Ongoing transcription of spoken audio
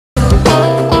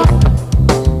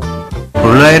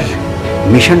প্রলয়ের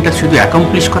মিশনটা শুধু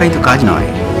অ্যাকমপ্লিশ করাই তো কাজ নয়,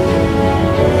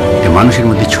 এটা মানুষের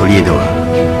মধ্যে ছড়িয়ে দেওয়া,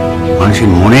 মানুষের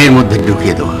মনের মধ্যে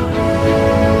ঢুকিয়ে দেওয়া।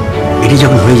 এটি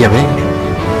যখন হয়ে যাবে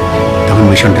তখন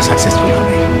মিশনটা সাকসেসফুল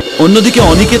হবে। অন্যদিকে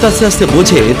অনিকেত আস্তে আস্তে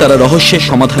বোঝে তারা রহস্যের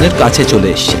সমাধানের কাছে চলে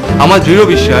এসছে। আমার দৃঢ়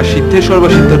বিশ্বাস সিদ্ধেশ্বর বা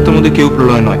সিদ্ধার্থের মধ্যে কেউ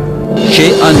প্রলয় নয়। সে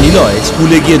আর নিলয়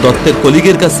স্কুলে গিয়ে দত্তের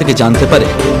কলিগের কাছ থেকে জানতে পারে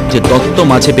যে দত্ত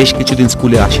মাঝে বেশ কিছুদিন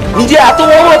স্কুলে আসে। নিজে এত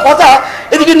বড় বড় কথা,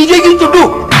 এদিকে নিজেই কিন্তু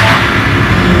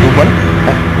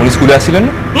উনি স্কুলে আসছিলেন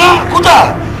না? কোথায়?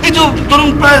 এই তো ধরুন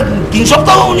প্রায় 3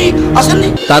 সপ্তাহ উনি আসেননি।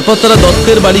 তারপর তারা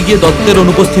দত্তের বাড়ি গিয়ে দত্তের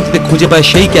অনুপস্থিতিতে খুঁজে পায়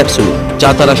সেই ক্যাপসুল যা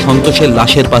তারা সন্তোষের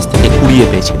লাশের পাশ থেকে কুড়িয়ে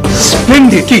পেয়েছে।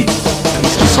 কি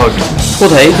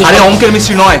কোথায়? আরে অঙ্কের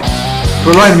মিস্ত্রি নয়,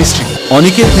 প্রলয়ের মিস্ত্রি।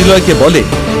 অনিকেত নিলয়কে বলে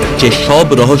যে সব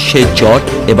রহস্যের জট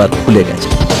এবার খুলে গেছে।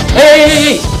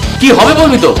 কি হবে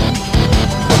বলবি তো?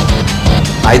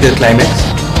 আইদার ক্লাইম্যাক্স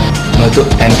নয়তো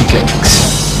অ্যান্টি ক্লাইম্যাক্স।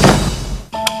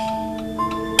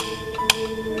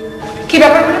 কি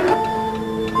ব্যাপার বলুন তো?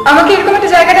 আমাকে এরকম একটা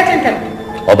জায়গা রাখলেন কেন?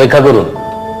 অপেক্ষা করুন,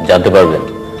 জানতে পারবেন।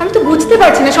 আমি তো বুঝতে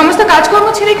পারছি না সমস্ত কাজকর্ম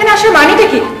ছেড়ে এখানে আসার মানেটা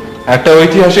কি? একটা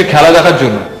ঐতিহাসিক খেলা দেখার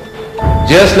জন্য।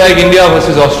 Just like India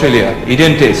versus Australia,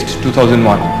 Eden test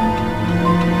 2001।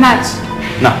 Match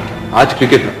না, আজ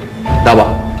ক্রিকেট না, দাবা।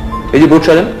 এই যে বোর্ড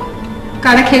সাজান।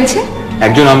 কারা খেলছে?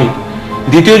 একজন আমি,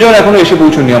 দ্বিতীয়জন এখনো এসে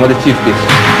পৌঁছুনি, আমাদের চিফ গেস্ট।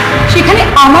 সেখানে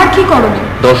আমার কি করণীয়?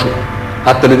 দর্শক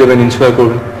হাততালি দেবেন, ইন্সপায়ার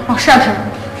করবেন। অসাধারণ।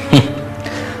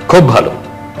 খুব ভালো।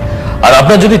 আর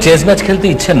আপনার যদি চেস ম্যাচ খেলতে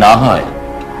ইচ্ছে না হয়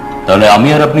তাহলে আমি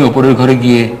আর আপনি উপরের ঘরে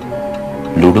গিয়ে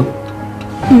লুডো।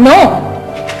 নো,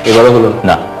 এবারও হলো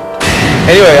না।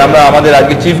 এনিওয়ে, আমরা আমাদের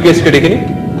আজকে চিফ গেস্টকে ডেকে নিই।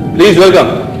 Please welcome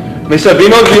mister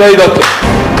Binod Bihari Dutta.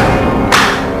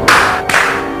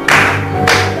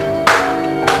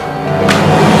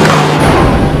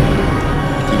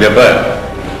 কি ব্যাপার?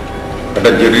 একটা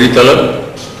জরুরি তলব।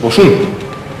 বসুন।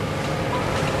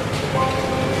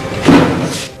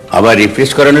 আবার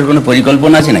রিফ্রেশ করানোর কোনো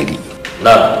পরিকল্পনা আছে নাকি?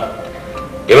 না,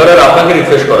 এবার আর আপনাকে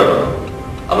রিফ্রেশ করানো,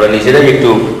 আমরা নিজেরাই একটু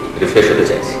রিফ্রেশ হতে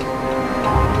চাইছি।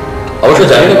 অবশ্য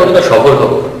জানি না কতটা সফল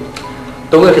হবো,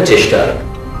 তবু একটা চেষ্টা।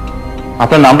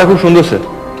 আপনার নামটা খুব সুন্দর স্যার,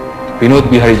 বিনোদ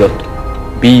বিহারী দত্ত,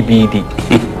 বিবিডি।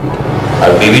 আর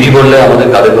বিবিডি বললে আমাদের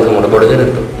কাদের কথা মনে পড়ে জানেন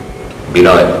তো?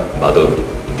 বিনয়, বাদল,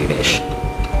 দীনেশ।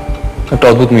 একটা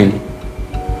অদ্ভুত মিল।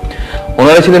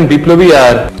 ওনারা ছিলেন বিপ্লবী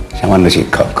আর সামান্য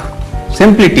শিক্ষক,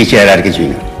 সিম্পলি টিচার, আর কিছুই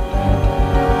না।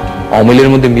 অমিলের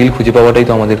মধ্যে মিল খুঁজে পাওয়াটাই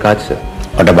তো আমাদের কাজ স্যার।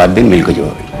 ওটা বাদ দিন, মিল খুঁজে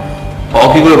পাবেন।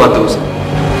 কি করে বাদ দেবো স্যার?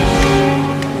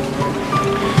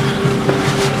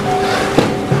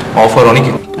 অফার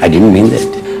অনেকে। I didn't mean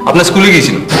that. আপনার স্কুলে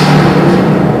গিয়েছিলাম।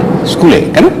 স্কুলে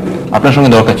কেন? আপনার সঙ্গে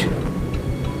দরকার ছিল,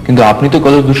 কিন্তু আপনি তো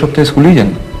গত 2 সপ্তাহে স্কুলেই যান।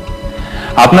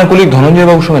 আপনার কলিগ ধনঞ্জয়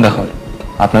বাবুর সঙ্গে দেখা হয়,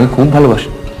 আপনাকে খুব ভালোবাসে।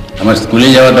 আমার স্কুলে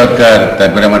যাওয়া দরকার,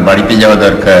 তারপরে আমার বাড়িতে যাওয়া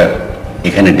দরকার,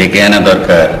 এখানে ডেকে আনা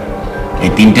দরকার। এই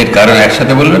 3টের কারণ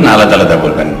একসাথে বলবেন না আলাদা আলাদা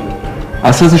বলবেন?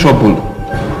 আস্তে আস্তে সব বলবো।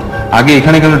 আগে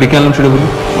এখানে কেন ডেকে আনলাম সেটা বলুন।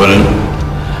 বলুন।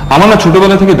 আমার না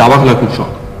ছোটবেলা থেকে দাবা খেলা খুব শখ,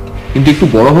 কিন্তু একটু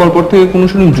বড় হওয়ার পর থেকে কোনো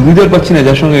সময় জুড়িদার পাচ্ছি না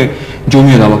যার সঙ্গে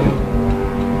জমিয়ে দাবা খেলা।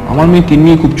 আমার মেয়ে 3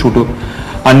 মেয়ে খুব ছোট,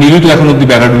 আর নীলু তো এখন অব্দি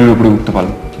ব্যাগাডুলির উপরে উঠতে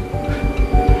পারলো।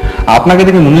 আপনাকে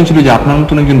দেখে মনে হচ্ছিল যে আপনার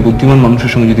মতন একজন বুদ্ধিমান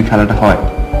মানুষের সঙ্গে যদি খেলাটা হয়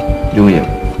জমে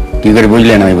যাবে। কি করে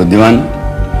বুঝলেন আমি বুদ্ধিমান?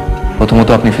 প্রথমত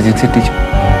আপনি ফিজিক্সের টিচার,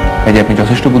 এই যে আপনি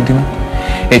যথেষ্ট বুদ্ধিমান।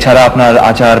 এছাড়া আপনার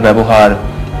আচার ব্যবহার,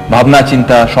 ভাবনা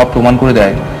চিন্তা সব প্রমাণ করে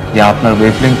দেয় যে আপনার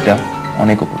ওয়েভলেন্থটা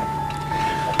অনেক উপরে।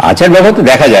 আচার ব্যবহার তো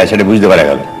দেখা যায়, সেটা বুঝতে পারা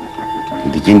গেল,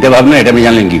 কিন্তু চিন্তা ভাবনা এটা আপনি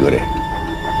জানলেন কি করে?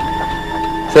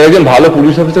 স্যার, একজন ভালো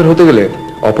পুলিশ অফিসার হতে গেলে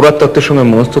অপরাধ তত্ত্বের সঙ্গে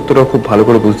মনস্তত্ত্বটাও খুব ভালো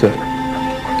করে বুঝতে হয়।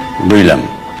 বুঝলাম।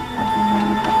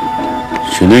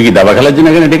 শুধুই কি দাবা খেলার জন্য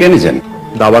এখানে ডেকে এনেছেন?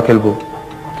 দাবা খেলবো,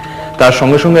 তার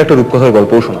সঙ্গে সঙ্গে একটা রূপকথার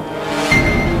গল্পও শোনা।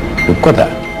 রূপকথা?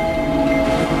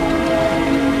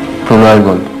 প্রলয়ের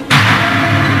গল্প।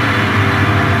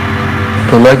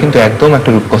 প্রলয় কিন্তু একদম একটা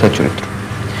রূপকথার চরিত্র।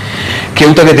 কেউ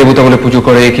তাকে দেবতা বলে পুজো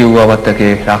করে, কেউ আবার তাকে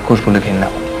রাক্ষস বলে ঘৃণা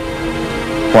করে।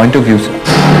 Point of view sir.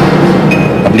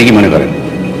 আপনি কি মনে করেন?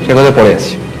 সে কথা পরে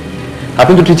আসছি।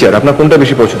 আপনি তো টিচার, আপনার কোনটা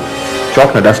বেশি পছন্দ, চক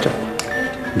না ডাস্টার?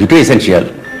 দুটো এসেনশিয়াল,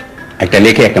 একটা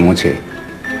লেখে একটা মোছে।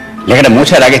 লেখাটা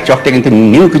মোছার আগে চকটা কিন্তু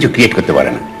নিউ কিছু ক্রিয়েট করতে পারে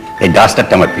না, এই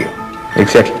ডাস্টারটা আমার প্রিয়।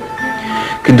 এক্স্যাক্টলি।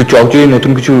 কিন্তু চক যদি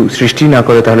নতুন কিছু সৃষ্টি না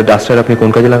করে তাহলে ডাস্টার আপনি কোন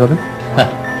কাজে লাগাবেন?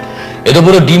 এ তো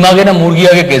পুরো ডিম আগে না মুরগি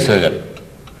আগে কেস হয়ে গেল।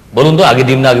 বলুন তো, আগে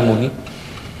ডিম না আগে মুরগি?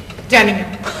 জানি না।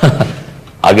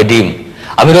 আগে ডিম।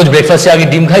 আমি রোজ ব্রেকফাস্টে আগে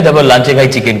ডিম খাই, তারপর লাঞ্চে খাই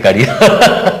চিকেন কারি।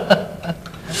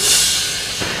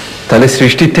 তাহলে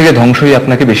সৃষ্টির থেকে ধ্বংসই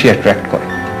আপনাকে বেশি অ্যাট্রাক্ট করে।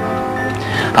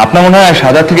 আপনার মনে হয়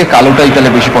সাদা থেকে কালোটাই তাহলে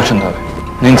বেশি পছন্দ হবে।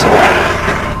 নিন স্যার।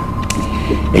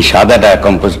 এই সাদাটা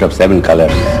কম্পোজড অফ 7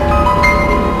 কালার।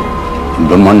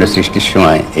 ব্রহ্মাণ্ড সৃষ্টির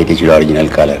সময় এটি ছিল অরিজিনাল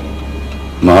কালার।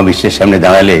 মহাবিশ্বের সামনে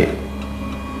দাঁড়ালে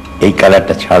এই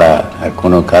কালারটা ছাড়া আর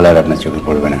কোনো কালার আপনার চোখে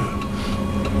পড়বে না।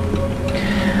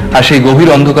 আর সেই গভীর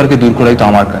অন্ধকারকে দূর করাই তো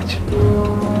আমার কাজ।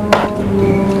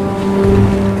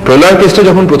 প্রলয় কেসটা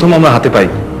যখন প্রথম আমরা হাতে পাই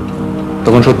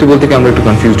তখন সত্যি বলতে কি আমরা একটু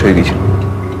কনফিউজড হয়ে গেছি।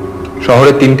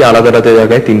 শহরের 3টে আলাদা আলাদা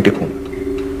জায়গায় 3টে খুন,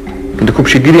 কিন্তু খুব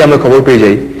শিগগিরই আমরা খবর পেয়ে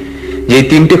যাই যে এই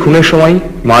 3টে খুনের সময়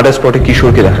মার্ডার স্পটে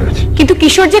কিশোরকে দেখা গেছে। কিন্তু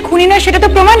কিশোর যে খুনি নয় সেটা তো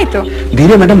প্রমাণিত।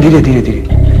 ধীরে ম্যাডাম, ধীরে ধীরে ধীরে।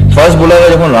 ফার্স্ট বোলাররা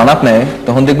যখন রান আপ নেয়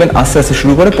তখন দেখবেন আস্তে আস্তে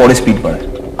শুরু করে, পরে স্পিড বাড়ায়।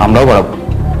 আমরাও বাড়াবো।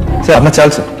 স্যার আপনার চাল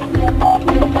স্যার।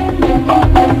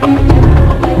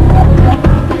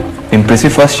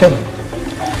 ইমপ্রেসিভ ফার্স্ট চাল।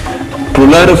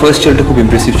 প্রলয়েরও ফার্স্ট চালটা খুব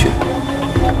ইমপ্রেসিভ ছিল।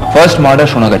 ফার্স্ট মার্ডার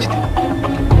সোনাগাছিতে,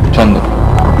 চন্দন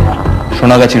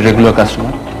সোনাগাছির রেগুলার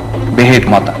কাস্টমার, বেহেড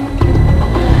মাতা।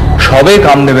 সবে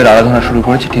কামদেবের আরাধনা শুরু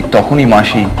করেছে, ঠিক তখনই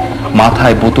মাসি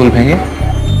মাথায় বোতল ভেঙে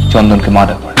চন্দনকে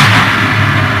মার্ডার করে।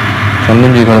 চন্দন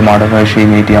যে ঘরে মার্ডার হয় সেই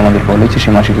মেয়েটি আমাদের বলেছে সে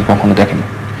মাসিকে কখনো দেখেনি।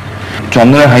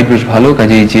 চন্দনের হাইট বেশ ভালো,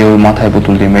 কাজেই যে ওর মাথায়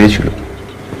বোতল দিয়ে মেরেছিল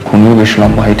খুনিও বেশ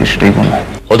লম্বা হাইটে, সেটাই মনে হয়।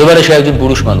 হতে পারে সে একজন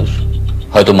পুরুষ মানুষ,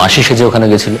 হয়তো মাসি সেজে ওখানে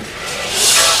গেছিল।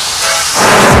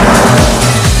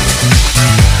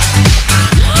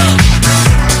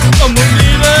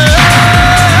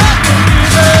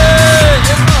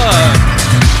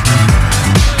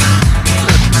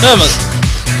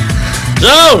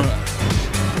 যাও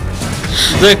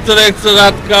দেখতে দেখতে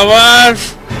রাত খাবার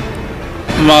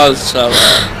মাল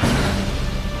খাবার।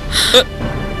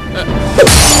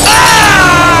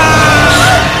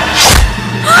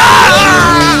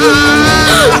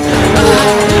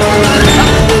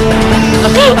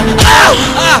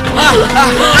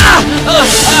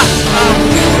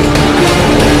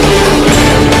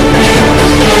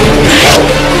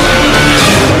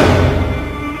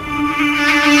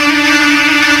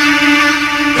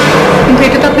 কিন্তু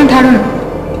এটা তো আপনার ধারণা।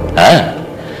 হ্যাঁ,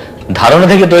 ধারণা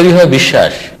থেকে তৈরি হয়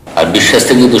বিশ্বাস, আর বিশ্বাস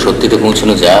থেকে কিন্তু সত্যিতে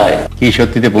পৌঁছানো যায়। কি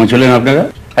সত্যিতে পৌঁছলেন আপনারা?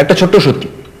 একটা ছোট্ট সত্যি,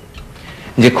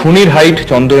 যে খুনির হাইট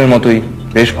চন্দনের মতোই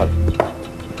বেশ ভালো।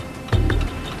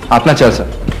 আপনার চাল স্যার।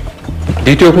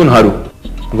 দ্বিতীয় খুন হারু,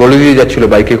 গলি দিয়ে যাচ্ছিল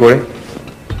বাইকে করে,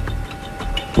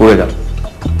 উড়ে গেল।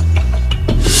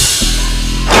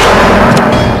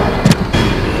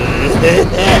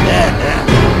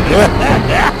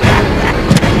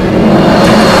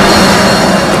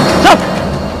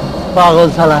 পাগল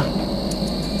শালা।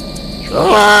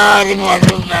 সবার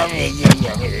মতটা বেঁচে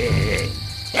যাবে রে।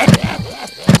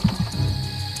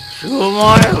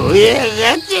 সময় হয়ে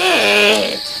গেছে।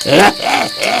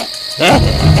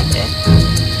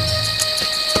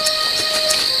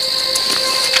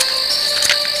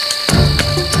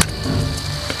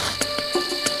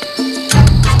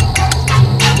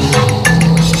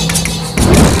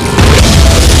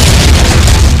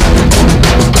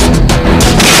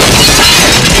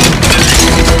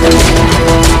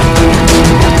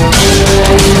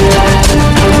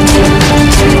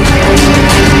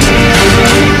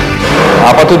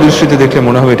 আপাত দৃষ্টিতে দেখলে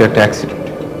মনে হবে এটা একটা অ্যাক্সিডেন্ট,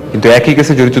 কিন্তু একই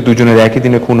কেসে জড়িত দুজনের একই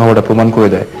দিনে খুন হওয়াটা প্রমাণ করে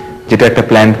দেয় যেটা একটা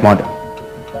প্ল্যান্ড মার্ডার।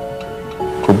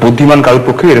 খুব বুদ্ধিমান কারোর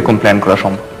পক্ষে এরকম প্ল্যান করা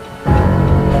সম্ভব।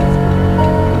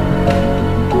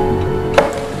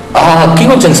 কি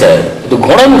করছেন স্যার? তো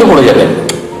ঘোড়ার মতো পড়ে যাবেন।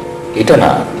 এটা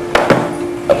না,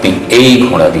 আপনি এই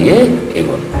ঘোড়া দিয়ে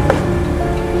এগোন।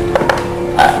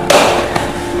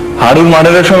 হারুর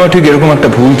মার্ডারের সময় ঠিক এরকম একটা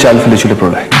ভুল চাল ফেলেছিল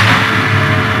প্রলয়।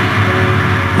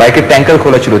 বাইকের ট্যাঙ্কার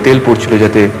খোলা ছিল, তেল পড়ছিল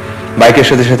যাতে বাইকের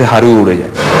সাথে সাথে হারু উড়ে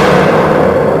যায়।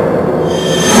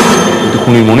 কিন্তু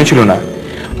খুনির মনে ছিল না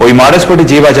ওই মার্ডার স্পটে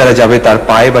যে বা যারা যাবে তার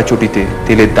পায়ে বা চটিতে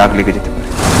তেলের দাগ লেগে যেতে পারে।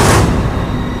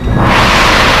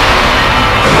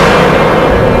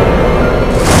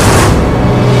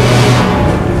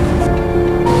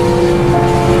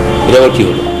 এটা আবার কি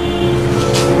হলো?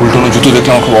 উল্টোনো জুতো দেখে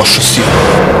আমার খুব অস্বস্তি হয়।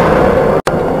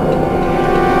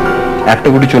 একটা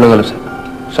গুটি চলে গেল sir,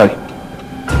 sorry.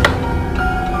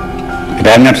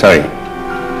 I am not sorry.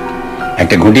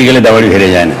 একটা গুটি গেলে দাবাড়ি হেরে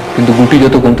যায় না। কিন্তু গুটি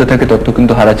যত কমতে থাকে তত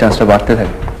কিন্তু হারার চান্সটা বাড়তে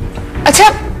থাকে। আচ্ছা,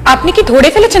 আপনি কি ধরে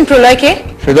ফেলেছেন প্রলয়কে?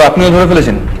 সে তো আপনিও ধরে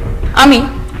ফেলেছেন। আমি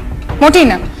মোটেই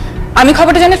না। আমি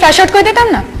খবরটা জানে ফ্ল্যাশ আউট করে দিতাম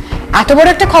না, এত বড়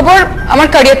একটা খবর আমার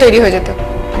ক্যারিয়ার তৈরি হয়ে যেত।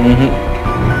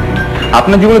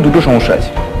 আপনার জীবনে দুটো সমস্যা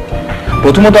আছে।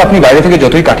 প্রথমত, আপনি বাইরে থেকে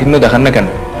যতই কাঠিন্য দেখান না কেন,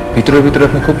 ভিতরে ভিতরে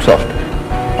আপনি খুব সফট,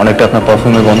 অনেকটা আপনার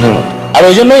পারফিউমের গন্ধের মতো। আর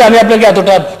ওই জন্যই আমি আপনাকে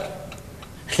এতটা,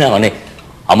 না মানে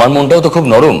আমার মনটাও তো খুব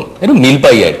নরম, একটু মিল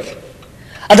পাই আর কি।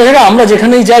 আর তাছাড়া আমরা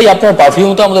যেখানেই যাই আপনার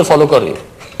পারফিউম তো আমাদের ফলো করে।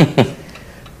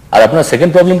 আর আপনার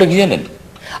সেকেন্ড প্রবলেমটা কি জানেন?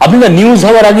 আপনি না নিউজ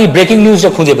হওয়ার আগেই ব্রেকিং নিউজটা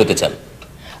খুঁজে পেতে চান।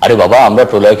 আরে বাবা, আমরা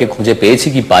প্রলয়কে খুঁজে পেয়েছি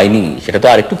কি পাইনি সেটা তো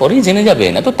আরেকটু পরেই জেনে যাবে,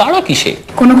 না তো তাড়া কিসে?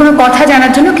 কোনো কোনো কথা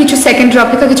জানার জন্য কিছু সেকেন্ডের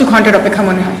অপেক্ষা, কিছু ঘন্টার অপেক্ষা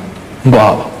মনে হয়।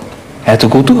 বাহ, এত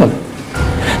কৌতূহল।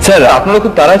 স্যার, আপনারও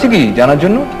খুব তাড়া আছে কি জানার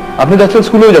জন্য? আপনি তো আজকাল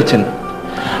স্কুলেও যাচ্ছেন না।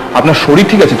 আপনার শরীর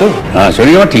ঠিক আছে তো? হ্যাঁ,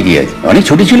 শরীর আমার ঠিকই আছে, অনেক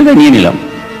ছুটি ছিল তাই নিয়ে নিলাম।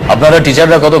 আপনারা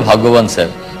টিচাররা কত ভাগ্যবান স্যার,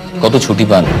 কত ছুটি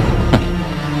পান।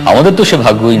 আমাদের তো সে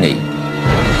ভাগ্যই নেই।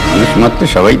 মানুষ মাত্র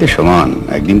সবাই তো সমান,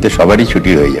 একদিন তো সবারই ছুটি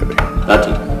হয়ে যাবে। তা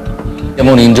ঠিক।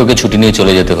 যেমন ইন্দ্রকে ছুটি নিয়ে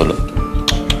চলে যেতে হলো।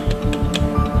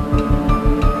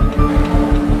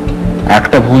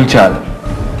 একটা ভুল চাল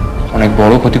অনেক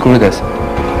বড় ক্ষতি করে দেয়।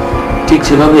 ঠিক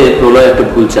সেভাবে প্রলয় একটা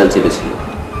ভুল চাল চেপেছিল,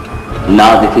 না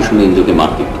দেখে শুনে ইন্দ্রকে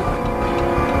মারতে।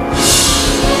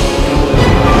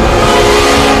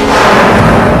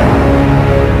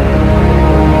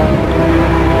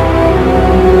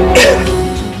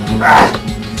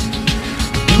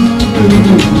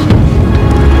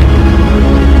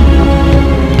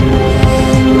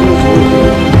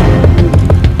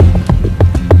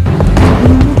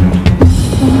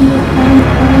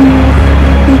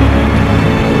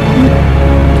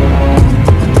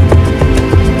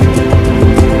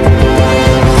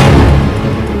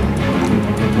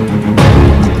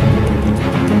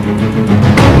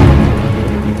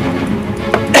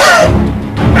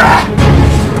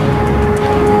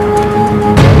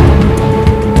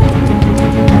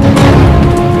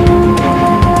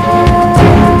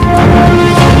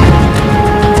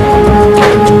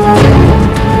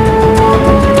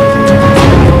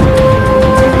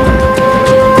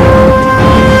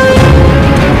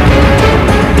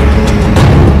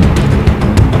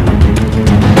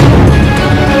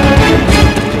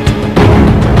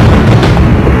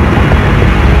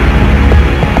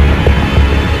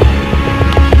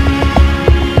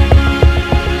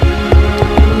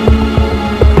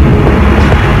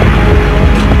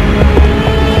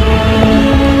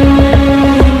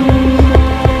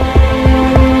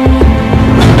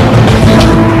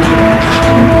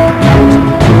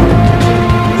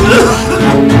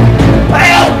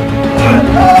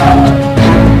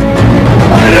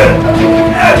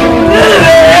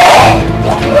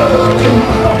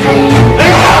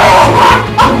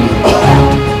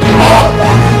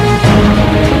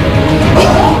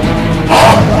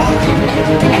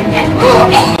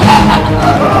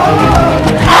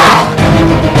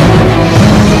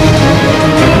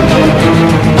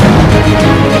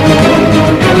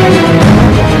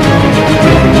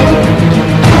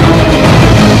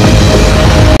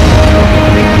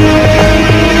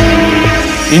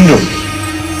 ইন্দ্র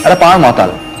একটা পাড়ার মাতাল,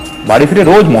 বাড়ি ফিরে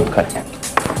রোজ মদ খায়।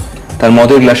 তার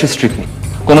মদের গ্লাসে স্ট্রিক নেই,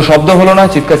 কোনো শব্দ হলো না,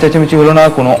 চিৎকার চেঁচামেচি হলো না,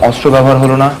 কোনো অস্ত্র ব্যবহার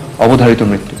হলো না, অবধারিত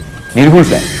মৃত্যু, নির্ভুল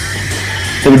প্ল্যান।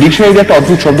 তবে ডিকশনারিতে একটা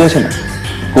অদ্ভুত শব্দ আছে না,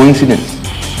 কোইন্সিডেন্স।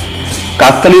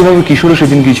 কাকতালীয়ভাবে কিশোরও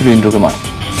সেদিন গিয়েছিল ইন্দ্রকে মার।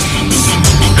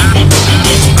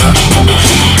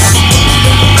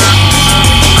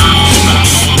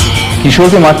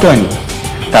 কিশোরকে মারতে হয়নি,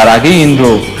 তার আগেই ইন্দ্র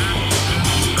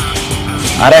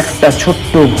আর একটা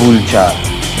ছোট্ট ভুল চাল।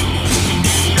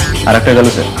 আর একটা গেল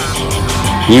স্যার।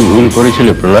 কি ভুল করেছিল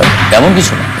প্রলয়? তেমন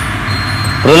কিছু না,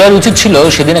 প্রলয়ের উচিত ছিল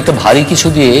সেদিন একটা ভারী কিছু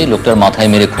দিয়ে লোকটার মাথায়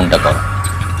মেরে খুনটা করা।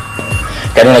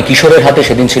 কেননা কিশোরের হাতে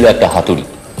সেদিন ছিল একটা হাতুড়ি,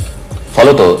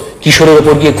 ফলত কিশোরের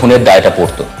ওপর গিয়ে খুনের দায়টা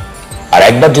পড়তো। আর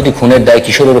একবার যদি খুনের দায়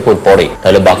কিশোরের ওপর পড়ে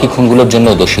তাহলে বাকি খুনগুলোর জন্য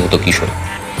দোষী হতো কিশোর।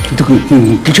 কিন্তু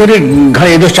কিশোরের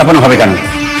ঘাড়ে এ দোষ চাপানো হবে কেন?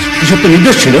 কিশোর তো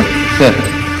নির্দোষ ছিল। স্যার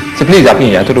প্লিজ আপনি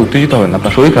এতটা উত্তেজিত হবেন না,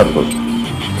 আপনার শরীর খারাপ করবে।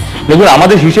 দেখুন,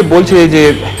 আমাদের হিসেব বলছে যে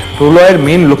প্রলয়ের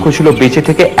মেন লক্ষ্য ছিল বেঁচে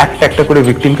থেকে একটা একটা করে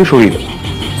ভিকটিমকে সরিয়ে দেওয়া।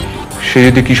 সে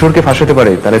যদি কিশোরকে ফাঁসাতে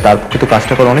পারে তাহলে তার পক্ষে তো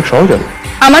কাজটা করা অনেক সহজ হবে।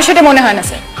 আমার সেটা মনে হয় না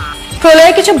স্যার।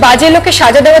 প্রলয় কিছু বাজে লোককে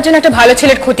সাজা দেওয়ার জন্য একটা ভালো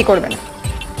ছেলের ক্ষতি করবে না।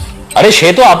 আরে সে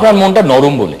তো আপনার মনটা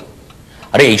নরম বলে।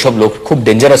 আরে এইসব লোক খুব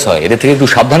ডেঞ্জারাস হয়, এদের থেকে একটু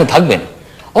সাবধানে থাকবেন।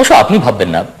 অবশ্য আপনি ভাববেন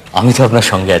না, আমি তো আপনার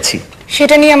সঙ্গে আছি।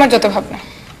 সেটা নিয়ে আমার যত ভাবনা।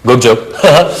 Good job.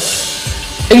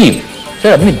 এই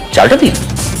স্যার, আপনি চালটা দিন।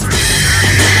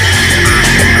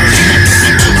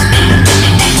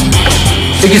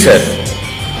 কি স্যার,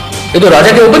 এ তো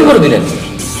রাজাকে ওপেন করে দিলেন।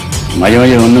 মাঝে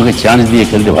মাঝে অন্যকে চান্স দিয়ে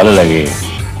খেলতে ভালো লাগে।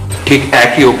 ঠিক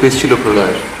একই অভ্যেস ছিল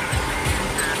প্রলয়ের।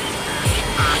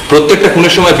 প্রত্যেকটা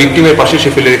খুনের সময় ভিকটিমের পাশে সে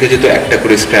ফেলে রেখে যেত একটা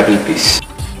করে স্ক্র্যাবল পিস।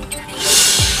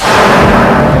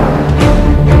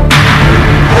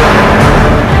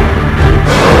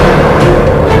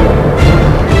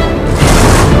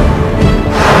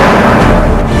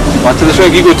 বাচ্চাদের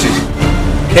সঙ্গে কি করছিস?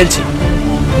 খেলছি।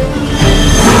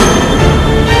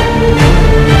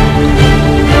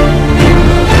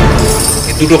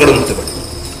 দুটো কারণ হতে পারে।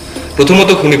 প্রথমত,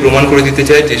 খুনি প্রমাণ করে দিতে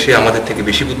চায় যে সে আমাদের থেকে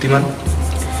বেশি বুদ্ধিমান।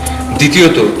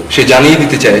 দ্বিতীয়ত, সে জানিয়ে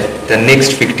দিতে চায় তার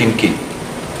নেক্সট ভিকটিম কি।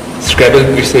 স্ক্র্যাবল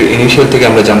পিটসের ইনিশিয়াল থেকে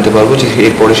আমরা জানতে পারবো যে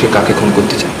এরপরে সে কাকে খুন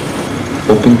করতে চায়।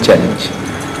 Open challenge.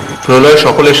 প্রলয়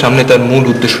সকলের সামনে তার মূল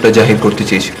উদ্দেশ্যটা জাহির করতে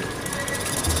চেয়েছিল।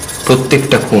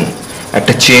 প্রত্যেকটা খুন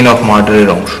একটা চেইন অফ মার্ডারের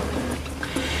অংশ।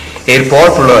 এরপর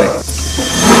প্রলয়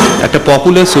একটা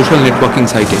পপুলার সোশ্যাল নেটওয়ার্কিং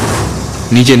সাইটে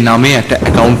নিজের নামে একটা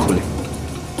অ্যাকাউন্ট খোলে।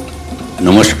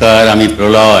 নমস্কার, আমি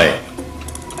প্রলয়।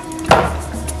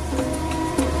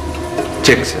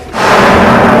 Check sir.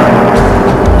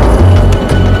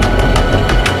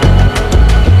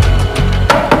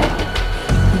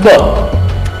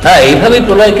 হ্যাঁ, এইভাবেই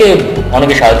প্রলয়কে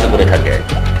অনেকে সাহায্য করে থাকে।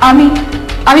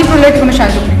 আমি প্রলয়কে কোনো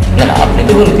সাহায্য করি না না, আপনি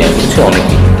তো বলছেন কিছু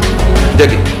অনেকেই।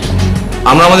 দেখি,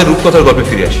 আমরা আমাদের রূপকথার গল্পে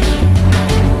ফিরে আসি।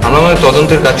 আমরা আমাদের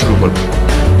তদন্তের কাজ শুরু করব।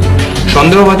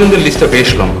 সন্দেহভাজনদের লিস্টটা বেশ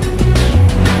লম্বা।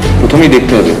 প্রথমেই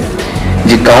দেখতে হবে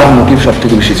যে কার মোটিভ সব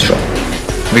থেকে বেশি স্ট্রং।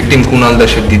 ভিকটিম কুণাল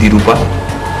দাসের দিদি রূপা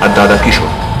আর দাদা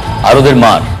কিশোর, আর ওদের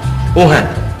মার। ও হ্যাঁ,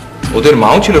 ওদের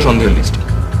মাও ছিল সন্দেহের লিস্টে।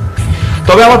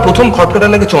 তবে আমার প্রথম খটকাটা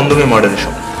লাগে চন্দনের মার্ডারের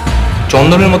সময়।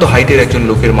 চন্দনের মতো হাইটের একজন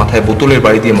লোকের মাথায় বোতলের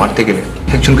বাড়ি দিয়ে মারতে গেলে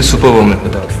একজনকে সুপার ওম্যান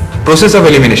হতে হবে। প্রসেস অফ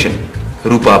এলিমিনেশন,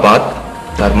 রূপা বাদ,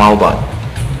 তার মাও বাদ,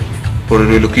 পড়ে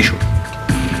রইল কিশোর।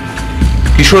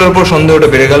 কিশোরের উপর সন্দেহটা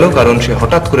বেড়ে গেল কারণ সে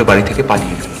হঠাৎ করে বাড়ি থেকে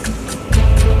পালিয়ে গেল।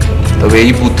 তবে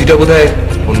এই বুদ্ধিটা বোধহয়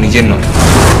ওর নিজের নয়।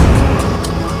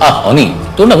 অনি,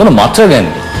 তোর না কোনো মাত্রা জ্ঞান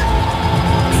নেই।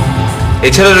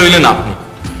 এছাড়া রইলেন আপনি।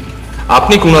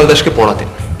 আপনি কুণাল দাসকে পড়াতেন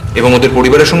এবং ওদের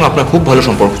পরিবারের সঙ্গে আপনার খুব ভালো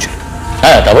সম্পর্ক ছিল।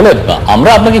 হ্যাঁ, তা বলে আমরা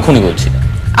আপনাকে খুনি বলছি না।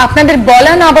 আপনাদের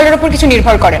বলা না বলার উপর কিছু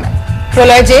নির্ভর করে না।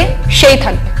 প্রলয় যে সেই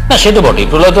থাকবে। না, সে তো বটেই।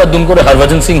 প্রলয় তো আর দুম করে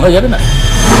হরভজন সিং হয়ে যাবে না।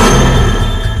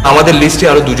 আমাদের লিস্টে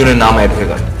আরো দুজনের নাম অ্যাড হয়ে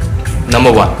গেল।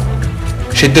 Number 1,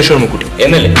 Siddheshwar মুকুটি,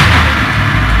 MLA.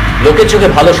 লোকের চোখে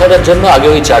ভালো সাজার জন্য আগে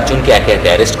ওই 4 জনকে একে একে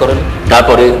অ্যারেস্ট করেন,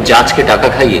 তারপরে জাজকে টাকা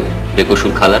খাইয়ে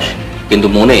বেকসুর খালাস। কিন্তু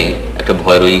মনে একটা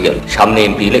ভয় রয়ে গেল, সামনে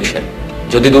এমপি ইলেকশন,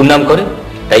 যদি দুর্নাম করে,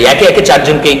 তাই একে একে 4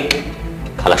 জনকেই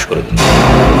খালাস করে দিল।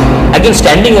 একজন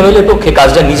স্ট্যান্ডিং এমএলএর পক্ষে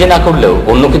কাজটা নিজে না করলেও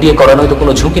অন্যকে দিয়ে করানোর তো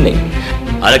কোনো ঝুঁকি নেই।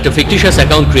 আর একটা ফিকটিশিয়াস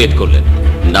অ্যাকাউন্ট ক্রিয়েট করলেন,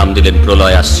 নাম দিলেন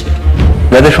প্রলয় আসছে,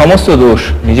 যাতে সমস্ত দোষ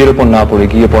নিজের উপর না পড়ে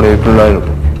গিয়ে পড়ে প্রলয়ের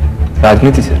উপর।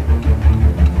 রাজনীতি স্যার।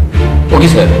 ওকে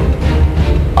স্যার,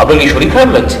 আপনার কি শরীর খারাপ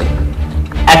লাগছে?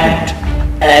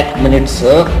 এক মিনিট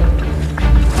স্যার,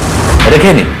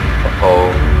 রেখে নিন।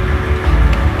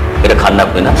 এটা খান্না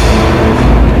হবে না?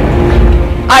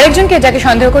 আরেকজনকে যাকে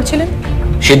সন্দেহ করছিলেন,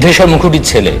 সিদ্ধেশ্বর মুখুটির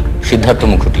ছেলে সিদ্ধার্থ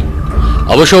মুখুটি।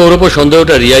 অবশ্য ওর উপর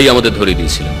সন্দেহটা রিয়াই আমাদের ধরে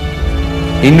দিয়েছিল।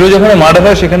 ইন্দ্র যখন মার্ডার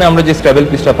হয় সেখানে আমরা যে স্ক্র্যাবল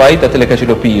পিসটা পাই তাতে লেখা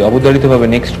ছিল পি। অবধারিতভাবে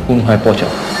নেক্সট খুন হয় পচা।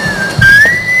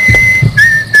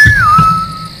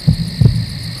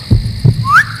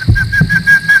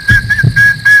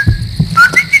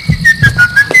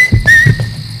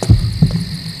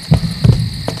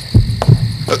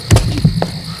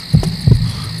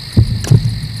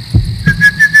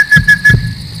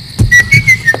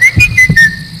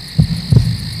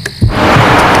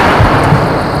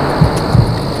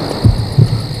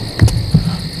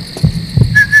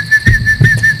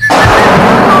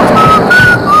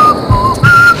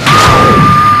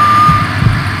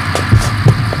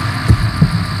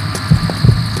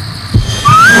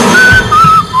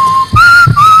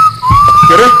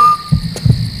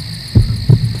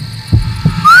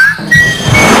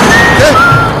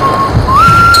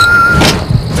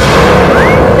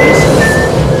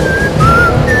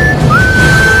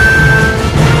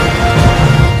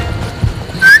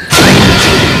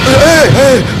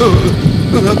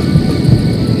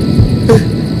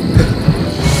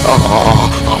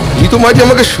 আপনি তো মাঝে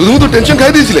আমাকে শুধুমাত্র টেনশন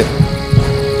খাই দিয়েছিলেন।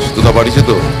 সিধুদা বাড়িছে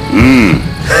তো?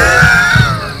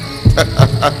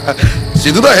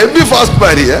 সিধুদা হেভি ফাস্ট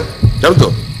পারি। হ্যাঁ, জানো তো?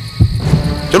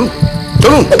 চলুন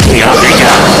চলুন।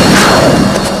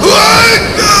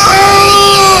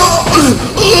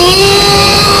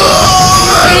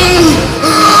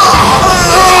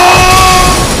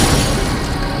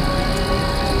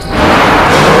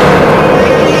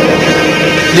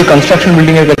 যে কনস্ট্রাকশন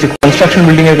বিল্ডিং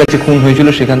এর কাছে খুন হয়েছিল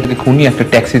সেখান থেকে খুনি একটা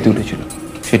ট্যাক্সিতে উঠেছিল।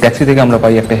 সেই ট্যাক্সি থেকে আমরা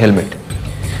পাই একটা হেলমেট।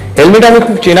 আমি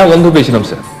খুব চেনা গন্ধ পেয়েছিলাম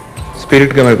স্যার,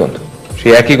 স্পিরিট গামের গন্ধ।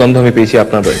 সেই একই গন্ধ আমি পেয়েছি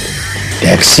আপনার বাড়িতে।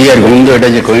 ট্যাক্সি আর গন্ধ, এটা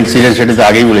যে কোইন্সিডেন্স সেটা তো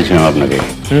আগেই বলেছিলাম আপনাকে।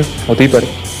 হতেই পারে।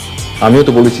 আমিও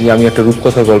তো বলেছি যে আমি একটা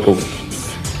রূপকথার গল্প বলি,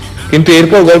 কিন্তু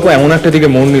এরপর গল্প এমন একটা দিকে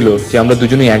মন নিল যে আমরা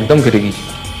দুজনেই একদম কেটে গিয়েছি।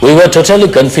 We were totally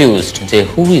confused যে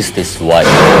who is this why?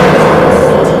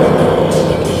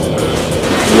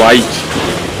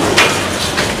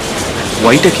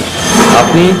 ওয়াইটা কি?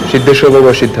 আপনি, সিদ্ধেশ্বর বাবু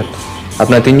আর সিদ্ধার্থ,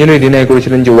 আপনার তিনজনেই ডিনাই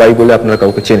করেছিলেন যে ওয়াই বলে আপনার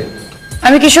কাউকে চেনে।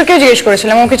 আমি কিশোরকেও জিজ্ঞেস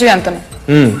করেছিলাম, ও কিছু জানতো না।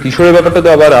 কিশোরের ব্যাপারটা তো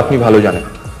আবার আপনি ভালো জানেন।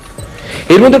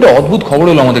 এর মধ্যে একটা অদ্ভুত খবর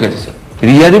হলো আমাদের কাছে স্যার।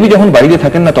 রিয়া দেবী যখন বাড়িতে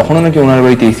থাকেন না তখনও নাকি ওনার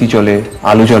বাড়িতে এসি চলে,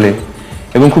 আলো চলে,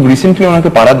 এবং খুব রিসেন্টলি ওনাকে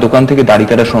পাড়ার দোকান থেকে দাড়ি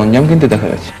কাটার সরঞ্জাম কিনতে দেখা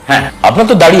গেছে। হ্যাঁ, আপনার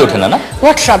তো দাড়ি ওঠে না, না?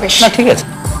 What rubbish. না, ঠিক আছে।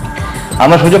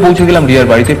 আমরা সোজা পৌঁছে গেলাম রিয়ার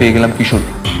বাড়িতে, পেয়ে গেলাম কিশোর,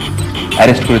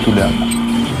 অ্যারেস্ট করে তুলে আনলাম।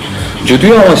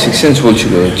 যদিও আমার সিক্স সেন্স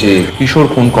বলছিল যে কিশোর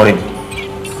খুন করেন,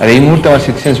 আর এই মুহূর্তে আমার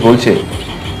সিক্স সেন্স বলছে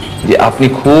যে আপনি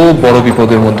খুব বড়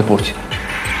বিপদের মধ্যে পড়ছেন।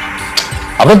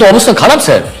 আপনার তো অবস্থা খারাপ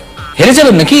স্যার, হেরে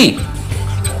যাবেন নাকি?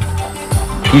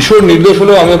 কিশোর নির্দোষ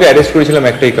হলেও আমি ওকে অ্যারেস্ট করেছিলাম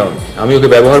একটাই কারণ, আমি ওকে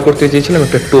ব্যবহার করতে চেয়েছিলাম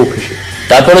একটা টোপ হিসেবে।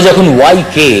 তারপরে যখন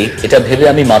YK এটা ভেবে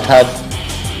আমি মাথা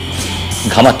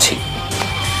ঘামাচ্ছি,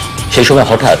 সেই সময়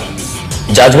হঠাৎ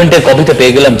জাজমেন্টের কপিতে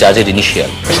পেয়ে গেলাম জাজের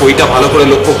ইনিশিয়াল। ওইটা ভালো করে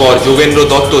লক্ষ্য কর, Jogendra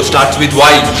Dutta starts with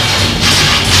Y.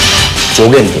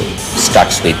 Jogendra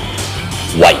starts with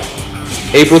Y.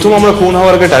 এই প্রথম আমরা খুন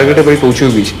হওয়ার আগে টার্গেটের বাড়ি পৌঁছেও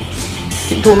গেছি,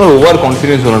 কিন্তু ওনার ওভার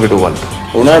কনফিডেন্স ওনাকে ডোবাল।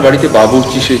 ওনার বাড়িতে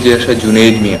বাবুর্চি সেজে আসা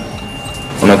জুনেদ মিয়া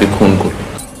ওনাকে খুন করল।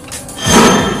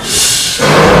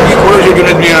 কি করেছো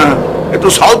জুনেদ মিয়া? একটু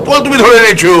সাউথ পোল তুমি ধরে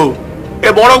নিয়েছো, এ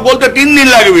বরফ বলতে 3 দিন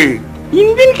লাগবে। 3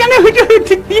 দিন কেন হইতে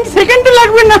হইতে 3 সেকেন্ডও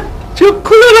লাগবে না, চোখ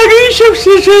খোলার আগেই সব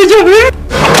শেষ হয়ে যাবে।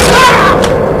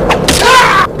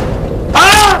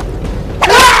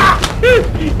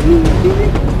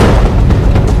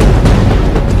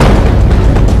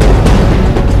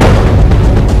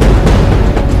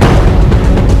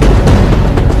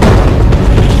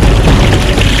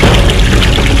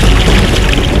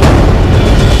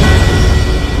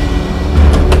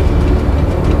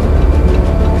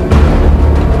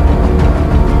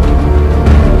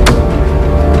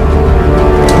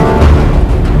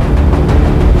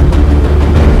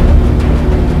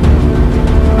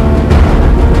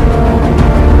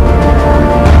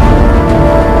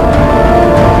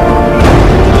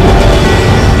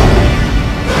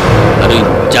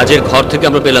 জাজের ঘর থেকে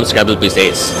আমরা পেলাম Scrabble piece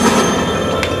S.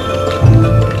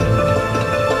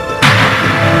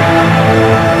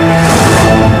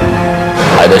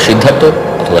 Either Siddharth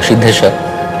অথবা সিদ্ধেশ্বর।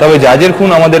 তবে জাজের খুন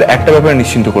আমাদের একটা ব্যাপারে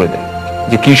নিশ্চিন্ত করে দেয়,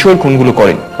 যে কিশোর খুনগুলো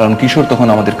করেন, কারণ কিশোর তখন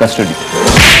আমাদের কাস্টাডি।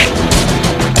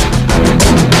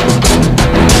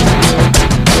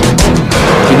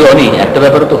 কিন্তু অনি একটা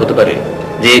ব্যাপারও তো হতে পারে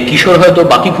যে কিশোর হয়তো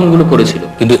বাকি খুনগুলো করেছিল,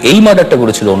 কিন্তু এই মার্ডারটা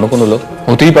করেছিল অন্য কোনো লোক।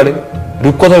 হতেই পারে,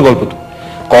 রূপকথার গল্প তো,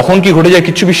 কখন কি ঘটে যায়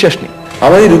কিচ্ছু বিশ্বাস নেই।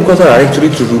 আমার এই রূপকথার আরেক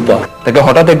চরিত্র রূপা, তাকে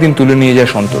হঠাৎ একদিন তুলে নিয়ে যায়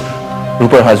সন্তোষ,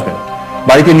 রূপার হাজবেন্ড।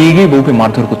 বাড়িতে নিয়ে গিয়ে বউকে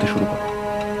মারধর করতে শুরু করে।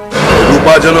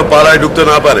 রূপা যেন পাড়ায় ঢুকতে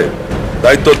না পারে,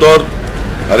 দায়িত্ব তোর,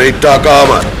 আর এই টাকা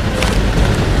আমার।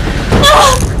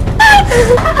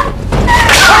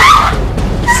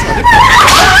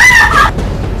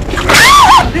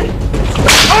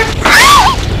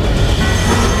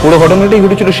 পুরো ঘটনাটাই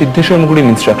ঘটেছিল সিদ্ধেশ্বর মুখুরির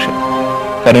ইনস্ট্রাকশন,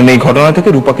 কারণ এই ঘটনা থেকে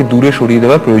রূপাকে দূরে সরিয়ে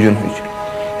দেওয়ার প্রয়োজন হয়েছিল।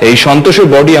 এই সন্তোষের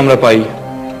বডি আমরা পাই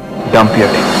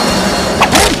ডাম্পিয়ার্ডে।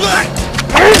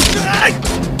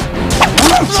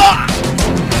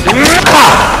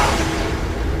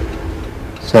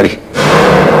 সরি।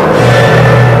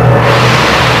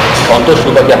 সন্তোষ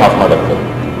রূপাকে হাফ মার্ডার করে।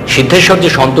 সিদ্ধেশ্বর যে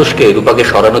সন্তোষকে রূপাকে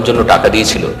সরানোর জন্য টাকা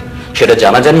দিয়েছিল সেটা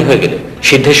জানাজানি হয়ে গেলে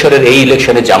সিদ্ধেশ্বরের এই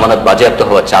ইলেকশনে জামানত বাজেয়াপ্ত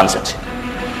হওয়ার চান্স আছে।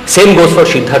 Same goes for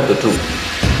Siddharth two.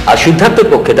 আর সিদ্ধার্থের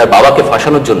পক্ষে তার বাবাকে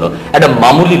ফাঁসানোর জন্য একটা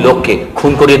মামুলি লোককে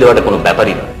খুন করিয়ে দেওয়াটা কোনো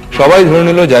ব্যাপারই না। সবাই ধরে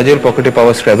নিল জাজের পকেটে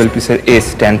পাওয়া স্ক্র্যাবল পিসের এস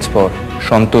স্ট্যান্ডস ফর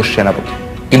সন্তোষ সেনাপতি।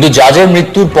 কিন্তু জাজের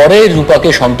মৃত্যুর পরে রূপাকে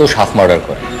সন্তোষ হাফ মার্ডার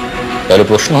করে। তাহলে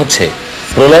প্রশ্ন হচ্ছে,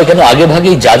 প্রলয় কেন আগে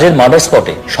ভাগেই জাজের মার্ডার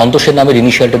স্পটে সন্তোষের নামের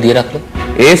ইনিশিয়ালটা দিয়ে রাখলো?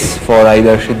 এস ফর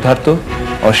আইদার সিদ্ধার্থ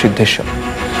ও সিদ্ধেশ্বর।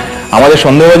 আমাদের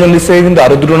সন্দেহভাজন লিস্ট থেকে কিন্তু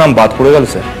আরো দুটো নাম বাদ পড়ে গেল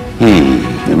স্যার।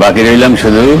 বাকি রইলাম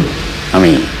শুধু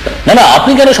আমি। না না,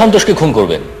 আপনি কেন সন্তোষকে খুন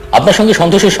করবেন? আপনার সঙ্গে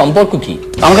সন্তোষের সম্পর্ক কি?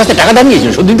 আমার কাছে টাকা দাম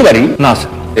নিয়েছিল, শোধ দিতে পারি না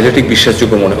স্যার, এটা ঠিক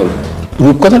বিশ্বাসযোগ্য মনে হলো।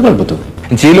 রূপকথার গল্প তো।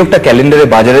 যে লোকটা ক্যালেন্ডারে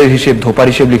বাজারের হিসেব, ধোপার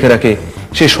হিসেব লিখে রাখে,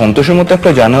 সে সন্তোষের মতো একটা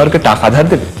জানোয়ারকে টাকা ধার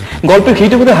দেবে? গল্পের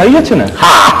খিটে কোথায় হারিয়ে যাচ্ছে না?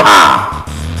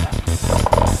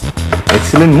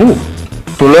 Excellent move.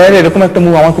 প্রলয়ের এরকম একটা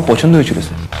মুভ আমার খুব পছন্দ হয়েছিল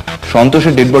স্যার।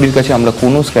 সন্তোষের ডেড বডির কাছে আমরা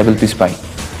কোনো স্ক্র্যাবল পিস পাই,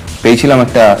 পেয়েছিলাম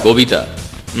একটা কবিতা।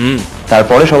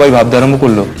 তারপরে সবাই ভাবতে আরম্ভ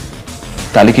করলো,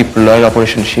 তাহলে কি প্রলয়ের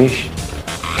অপারেশন শেষ,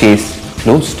 কেস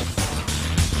ক্লোজড?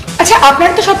 আচ্ছা,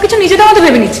 আপনারা তো সবকিছু নিজেদের মতো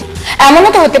ভেবে নিচ্ছেন। এমনও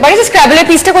তো হতে পারে যে স্ক্র্যাবলের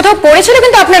পিসটা কোথাও পড়েছিল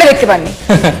কিন্তু আপনারা দেখতে পাননি।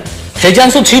 সেই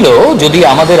চান্সও ছিল যদি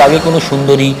আমাদের আগে কোনো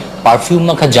সুন্দরী পারফিউম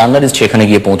মাখা জার্নালিস্ট সেখানে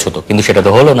গিয়ে পৌঁছতো, কিন্তু সেটা তো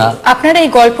হলো না। আপনারা এই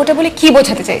গল্পটা বলে কি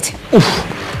বোঝাতে চাইছেন?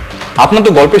 আপনার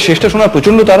তো গল্পের শেষটা শোনার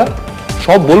প্রচন্ড তারা।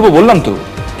 সব বলবো বললাম তো,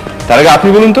 তার আগে আপনি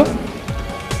বলুন তো,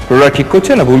 প্রলয় ঠিক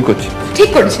করছে না ভুল করছে? ঠিক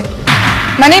করেছে,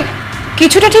 মানে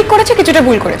কিছুটা ঠিক করেছে, কিছুটা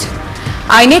ভুল করেছে।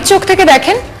 আইনের চোখ থেকে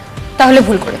দেখেন তাহলে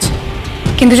ভুল করেছে,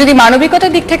 কিন্তু যদি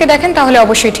মানবিকতার দিক থেকে দেখেন তাহলে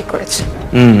অবশ্যই ঠিক করেছে।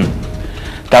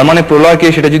 তার মানে প্রলয়কে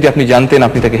সেটা যদি আপনি জানতেন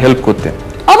আপনি তাকে হেল্প করতেন?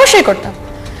 অবশ্যই করতাম।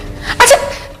 আচ্ছা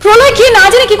প্রলয় কি না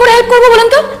জানে কি করে হেল্প করবো বলেন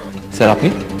তো? স্যার আপনি,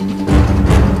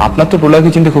 আপনার তো প্রলয়কে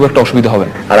চিনতে খুব একটা অসুবিধা হবে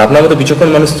না, আর আপনার মতো বিচক্ষণ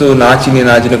মানুষ তো না চিনে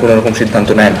না জেনে কোনো রকম সিদ্ধান্ত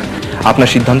নেয় না। আপনার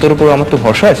সিদ্ধান্তের উপর আমার তো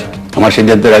ভরসা আছে। আমার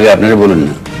সিদ্ধান্তের আগে আপনারা বলুন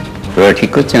না প্রলয় ঠিক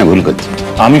করছে না ভুল করছে।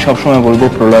 আমি সবসময় বলবো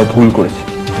প্রলয় ভুল করেছে,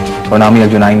 কারণ আমি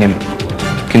একজন আইনজীবী।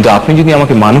 কিন্তু আপনি যদি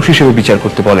আমাকে মানুষ হিসেবে বিচার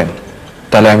করতে বলেন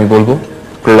তাহলে আমি বলবো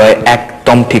প্রলয়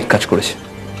একদম ঠিক কাজ করেছে।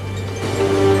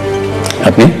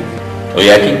 আপনি? ওই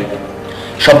একই।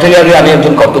 সব থেকে আগে আমি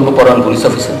একজন কর্তব্যপরায়ণ পুলিশ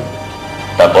অফিসার,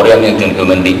 তারপরে আমি একজন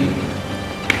হিউম্যান বিং।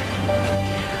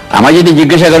 আমার যদি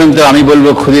জিজ্ঞাসা করেন তো আমি বলবো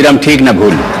ক্ষুদিরাম ঠিক না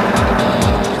ভুল।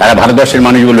 সারা ভারতবর্ষের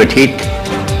মানুষ বলবে ঠিক,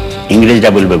 ইংরেজরা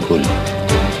বলবে ভুল।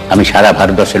 আমি সারা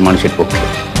ভারতবর্ষের মানুষের পক্ষে।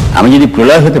 আমি যদি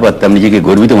প্রলয় হতে পারতাম নিজেকে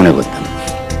গর্বিত মনে করতাম।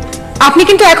 আপনি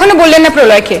কিন্তু এখনো বললেন না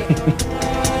প্রলয়কে।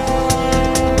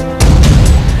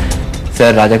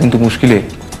 স্যার রাজা কিন্তু মুশকিলে,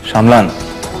 সামলান।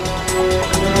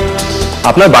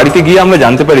 আপনার বাড়িতে গিয়ে আমরা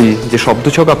জানতে পারি যে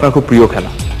শব্দছক আপনার খুব প্রিয়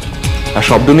খেলা, আর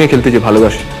শব্দ নিয়ে খেলতে যে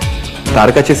ভালোবাসে। তার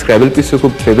কাছে স্ক্র্যাবল পিসও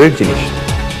খুব ফেভারিট জিনিস।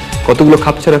 কতগুলো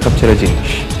খাপছাড়া খাপছাড়া জিনিস।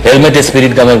 হেলমেটে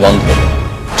স্পিরিট গামের গন্ধ,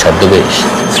 ছদ্মবেশ,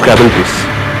 স্ক্র্যাবল পিস,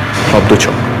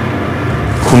 শব্দছক,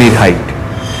 খুনির হাইট,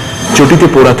 চটিতে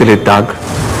পোড়া তেলের দাগ,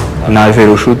 নার্ভের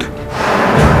ওষুধ,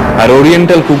 আর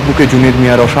ওরিয়েন্টাল কুকবুকে জুনিয়র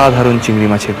মিয়ার অসাধারণ চিংড়ি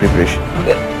মাছের প্রিপারেশন।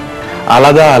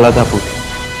 আলাদা আলাদা পুঁথি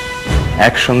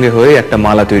একসঙ্গে হয়ে একটা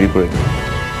মালা তৈরি করে দিন।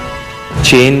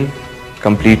 Chain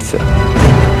complete sir.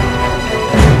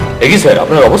 দেখি স্যার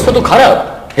আপনার অবস্থা তো খারাপ,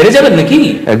 হেরে যাবেন নাকি?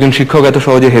 একজন শিক্ষক এত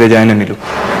সহজে হেরে যায় না নীলু।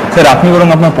 স্যার আপনি বরং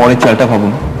আপনার পরের চালটা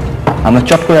ভাবুন, আমরা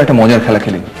চট করে একটা মজার খেলা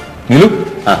খেলি। নীলু?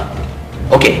 হ্যাঁ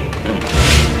ওকে।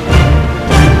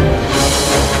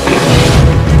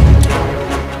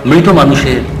 মৃত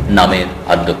মানুষের নামের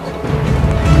আদ্যক্ষ।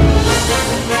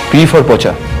 P for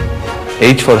পচা,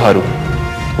 H for Haru,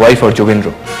 Y for Jogendra,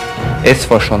 S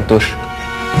for Santosh,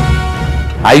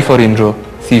 I for Indra,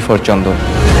 C for Chandan.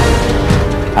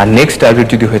 R next target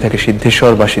যদি হয়ে থাকে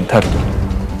সিদ্ধেশ্বর বা সিদ্ধার্থ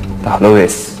তাহলেও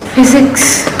S। ফিজিক্স।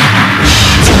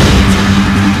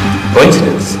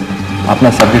 কোইন্সিডেন্স।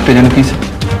 আপনার সাবজেক্টটা যেন কি?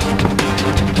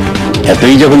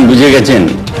 এতই যখন বুঝে গেছেন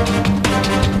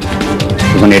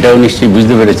তখন এটাও নিশ্চয়ই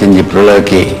বুঝতে পেরেছেন যে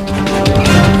প্রলয়কে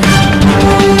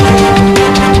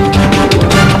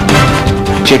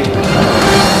চেক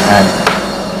অ্যান্ড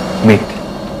মিট।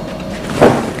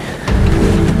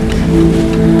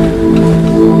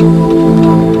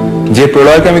 যে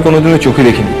প্রলয়কে আমি কোনোদিনও চোখে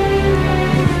দেখিনি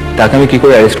তাকে আমি কি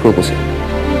করে অ্যারেস্ট করবো স্যার?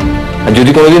 আর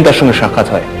যদি কোনোদিন তার সঙ্গে সাক্ষাৎ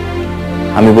হয়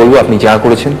আমি বলবো আপনি যা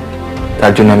করেছেন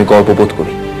তার জন্য আমি গর্ববোধ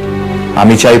করি।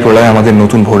 আমি চাই প্রলয় আমাদের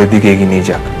নতুন ভোরের দিকে এগিয়ে নিয়ে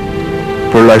যাক।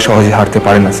 প্রলয় সহজে হারতে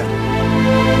পারে না স্যার।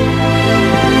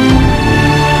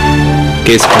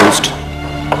 Case closed.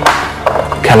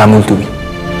 খেলা মুলতুবি।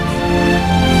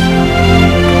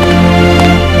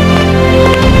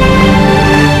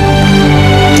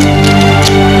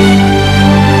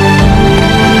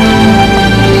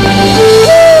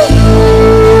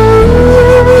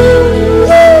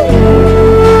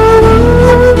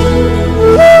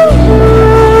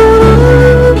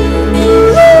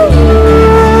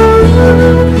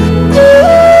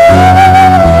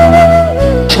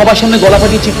 সবার সামনে গলা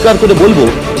ফাটিয়ে চিৎকার করে বলবো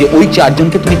যে ওই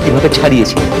চারজনকে তুমি কিভাবে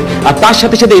ছাড়িয়েছি, আর তার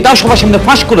সাথে সাথে এটাও সবার সামনে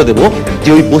ফাঁস করে দেবো যে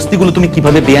ওই বস্তিগুলো তুমি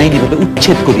কিভাবে বেআইনিভাবে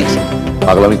উচ্ছেদ করিয়েছি।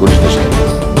 পাগলামি করিস না।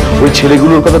 ওই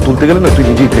ছেলেগুলোর কথা তুলতে গেলে না তুই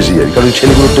নিজেই ফেসে যাবি, কারণ ওই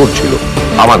ছেলেগুলো তোর ছিল,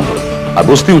 আমার নয়। আর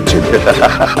বস্তি উচ্ছেদ।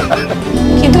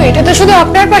 কিন্তু এটা তো শুধু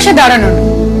আপনার পাশে দাঁড়ানো না,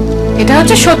 এটা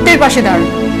হচ্ছে সত্যের পাশে দাঁড়ানো,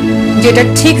 যেটা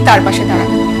ঠিক তার পাশে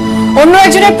দাঁড়ানো, অন্য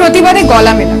একজনের প্রতিবাদে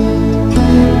গলা মেলা।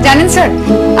 জানেন স্যার,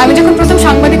 আমি যখন প্রথম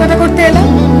সাংবাদিকতা করতে এলাম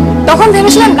তখন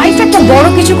ভেবেছিলাম লাইফে একটা বড়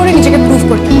কিছু করে নিজেকে প্রুভ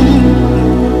করতে।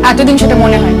 এতদিন সেটা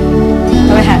মনে হয়,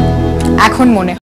 তবে হ্যাঁ এখন মনে হয়।